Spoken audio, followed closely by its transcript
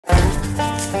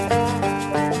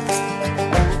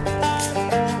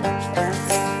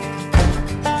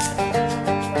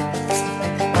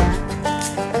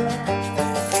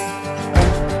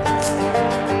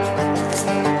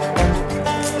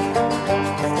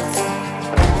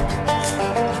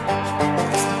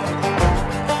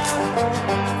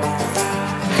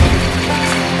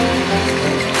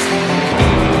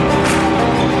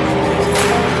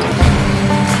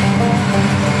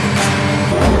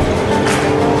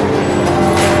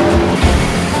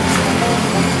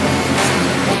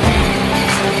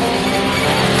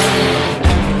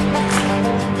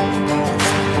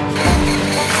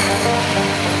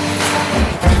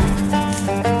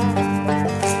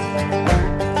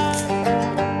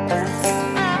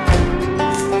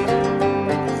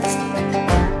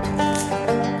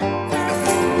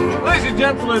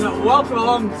gentlemen, welcome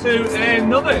along to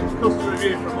another customer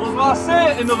review from us. Well, I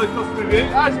say another customer review,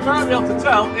 as you might be able to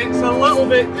tell, it's a little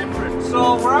bit different.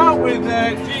 So we're out with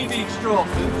GD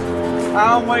Strawsons,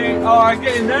 and we are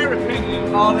getting their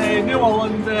opinion on a New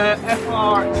Holland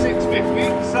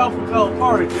FR650 self-propelled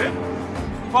Forager.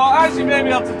 But as you may be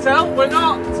able to tell, we're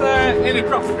not in a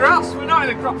crop of grass, we're not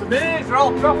in a crop of maize or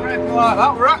all crop or anything like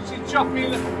that. We're actually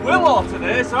chopping willow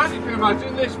today, so as you can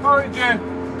imagine, this Forager,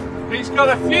 it's got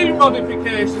a few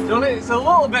modifications on it. It's a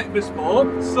little bit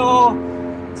bespoke. So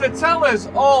to tell us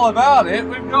all about it,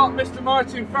 we've got Mr.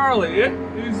 Martin Farrell here,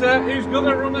 who's going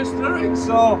to run us through it.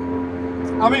 So,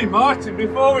 I mean, Martin,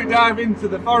 before we dive into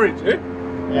the Forager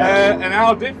and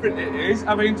how different it is,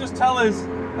 I mean, just tell us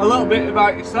a little bit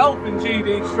about yourself and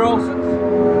GD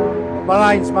Strawsons.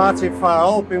 My name's Martin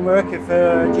Farrell. I've been working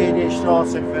for GD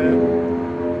Strawson for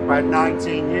about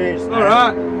 19 years now. All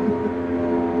right.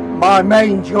 My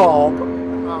main job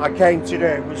I came to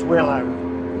do was willow.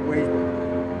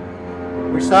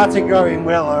 We started growing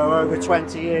willow over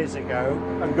 20 years ago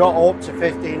and got up to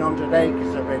 1,500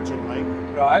 acres originally.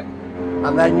 Right.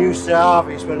 And then used to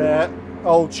harvest with an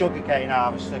old sugarcane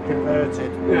harvester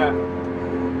converted. Yeah.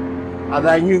 And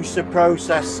then used to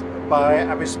process by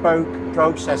a bespoke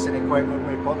processing equipment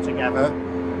we put together,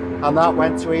 and that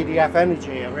went to EDF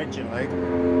Energy originally.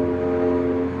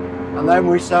 And then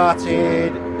we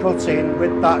started cutting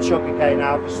with that sugarcane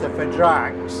harvester for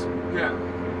drags,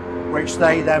 which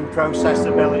they then processed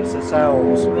the billets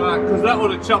themselves. Right, because that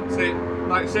would have chopped it,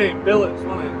 like say, in billets,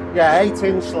 wouldn't it? Yeah,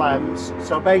 8-inch slems.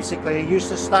 So basically, you used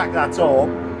to stack that up,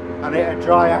 and it'd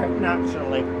dry out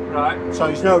naturally. Right. So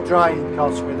there's no drying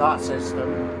cost with that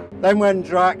system. Then when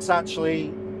Drax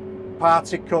actually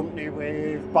parted company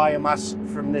with biomass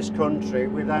from this country,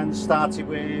 we then started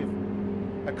with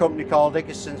a company called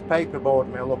Iggeson's Paperboard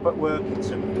Mill up at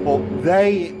Workington. But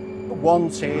they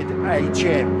wanted a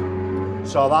chip,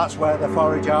 so that's where the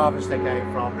forage harvester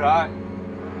came from. Right.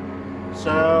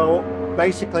 So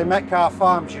basically Metcalfe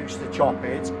Farms used to chop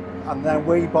it, and then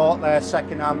we bought their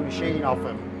second-hand machine off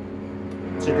them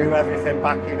to do everything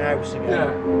back in-house again.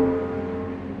 Yeah.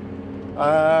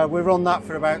 We run that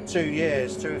for about 2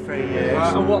 years, 2 or 3 years.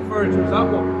 Right, and what Forager was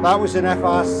that one? That was an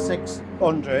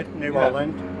FR650 New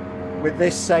Holland with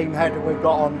this same header we've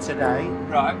got on today.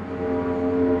 Right.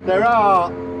 There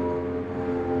are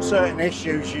certain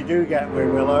issues you do get with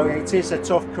willow. It is a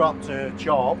tough crop to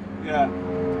chop. Yeah.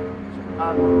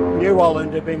 And New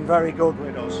Holland have been very good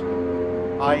with us,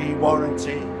 i.e.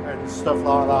 warranty and stuff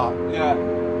like that. Yeah.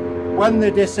 When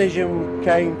the decision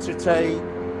came to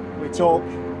we took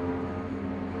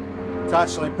to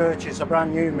actually purchase a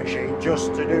brand new machine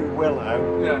just to do willow.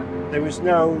 Yeah. There was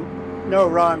no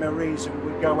rhyme or reason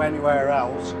we'd go anywhere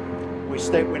else. We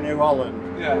stick with New Holland.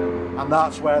 Yeah. And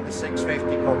that's where the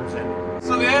 650 comes in.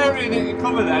 So the area that you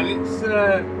cover then, it's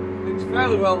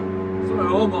fairly well, sort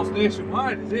of almost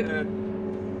nationwide, is it?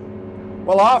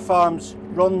 Well, our farms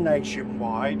run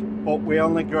nationwide, but we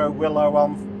only grow willow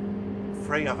on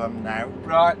 3 of them now.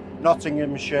 Right.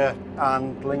 Nottinghamshire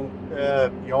and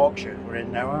Yorkshire we're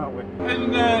in now, aren't we?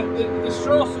 And the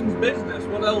Strawsons business,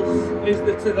 what else is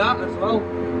there to that as well?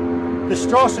 The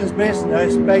Strawsons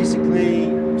business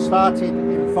basically started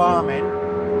in farming,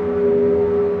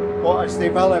 but has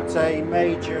developed a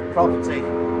major property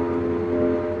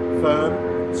firm,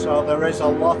 so there is a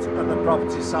lot of the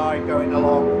property side going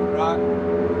along. Right.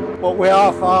 But we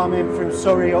are farming from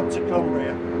Surrey up to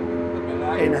Cumbria.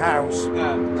 In-house.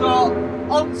 Yeah. So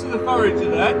on to the Forager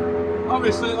then.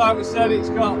 Obviously, like we said, it's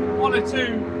got 1 or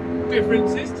 2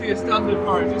 differences to your standard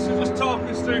Forager. So just talk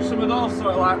us through some of those,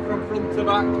 sort of like from front to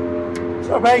back.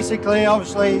 So basically,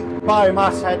 obviously,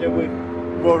 biomass header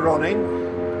we're running,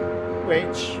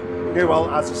 which New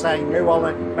Holland, as I say, New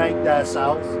Holland make their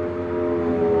cells.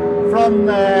 From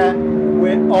there,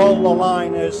 all the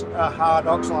liners are hard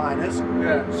ox liners.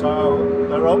 Yeah. So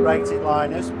they're uprated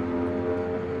liners.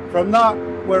 From that,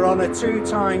 we're on a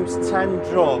 2x10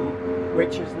 drum,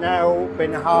 which has now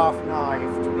been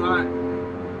half-knifed. Right.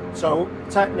 So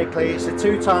technically, it's a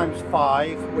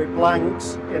 2x5 with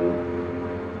blanks in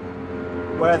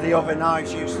where the other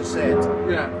knives used to sit.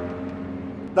 Yeah.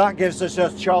 That gives us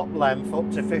a chop length up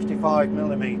to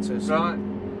 55mm. Right.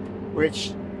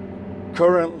 Which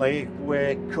currently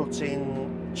we're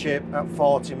cutting chip at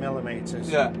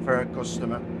 40mm for a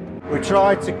customer. We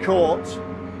tried to cut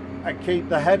and keep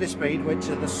the header speed, which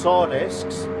are the saw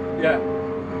discs. Yeah.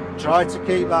 Try to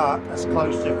keep that as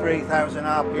close to 3,000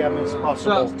 RPM as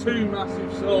possible. So that's 2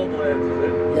 massive saw blades, is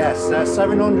it? Yes, they're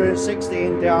 760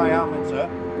 in diameter.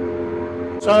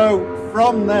 So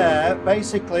from there,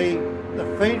 basically, the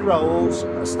feed rolls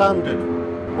are standard.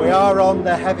 We are on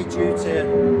the heavy duty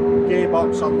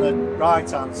gearbox on the right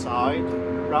hand side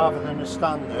rather than a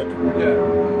standard.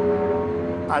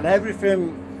 Yeah. And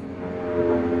everything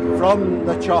from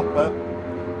the chopper,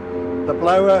 the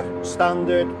blower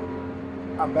standard,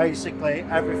 and basically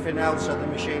everything else of the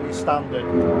machine is standard,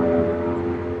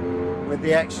 with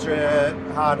the extra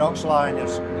Hardox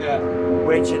liners, Yeah.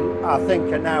 which I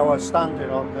think are now a standard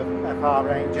on the FR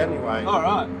range anyway. All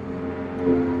right.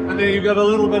 And then you've got a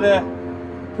little bit of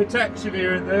protection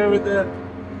here and there with the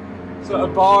sort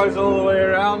of bars all the way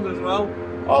around as well.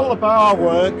 All the bar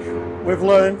work we've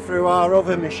learned through our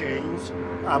other machines,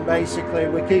 and basically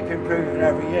we keep improving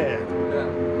every year. Yeah.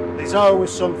 There's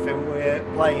always something we're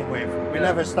playing with. We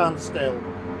never stand still.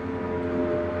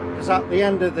 Because at the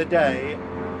end of the day,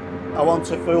 I want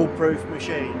a foolproof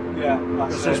machine. Yeah.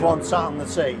 Because there's one sat on the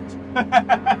seat.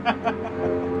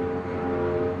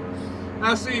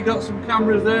 I see you got some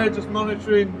cameras there just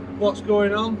monitoring what's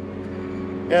going on.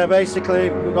 Yeah, basically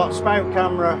we've got spout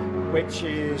camera, which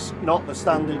is not the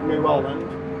standard New Holland.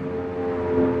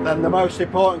 Then the most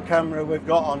important camera we've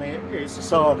got on it is the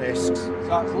saw discs. So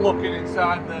that's looking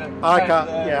inside the I head can't,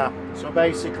 there. yeah. So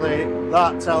basically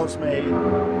that tells me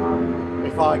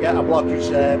if I get a blockage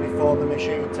there before the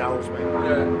machine tells me.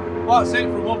 Yeah. Well, that's it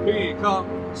from up here. You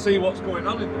can't see what's going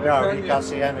on in there. No, you can't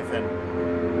see anything.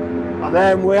 And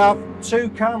then we have two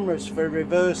cameras for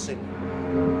reversing,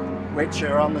 which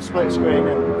are on the split screen.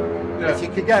 And if you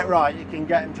can get right, you can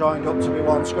get them joined up to be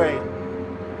one screen.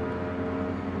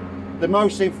 The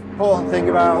most important thing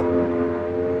about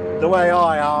the way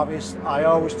I harvest, I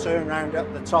always turn around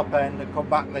at the top end and come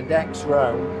back the next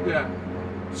row. Yeah.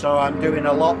 So I'm doing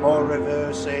a lot more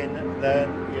reversing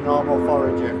than your normal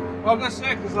forager. Well, I'm going to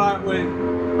say, because like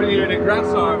when you're in a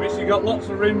grass harvest, you've got lots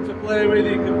of room to play with,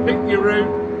 you can pick your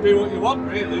route, do what you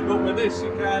want really, but with this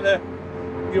you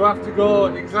you have to go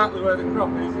exactly where the crop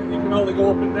is, and you can only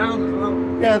go up and down as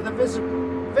well. Yeah, the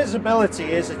visibility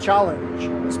is a challenge,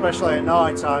 especially at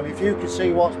night time. If you can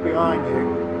see what's behind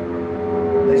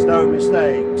you, there's no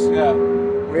mistakes. Yeah.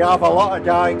 We have a lot of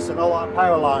dikes and a lot of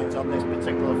power lines on this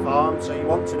particular farm, so you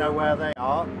want to know where they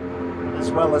are,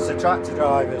 as well as the tractor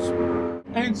drivers.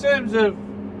 And in terms of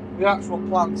the actual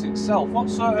plant itself, what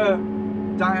sort of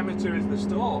diameter is the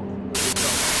stalk?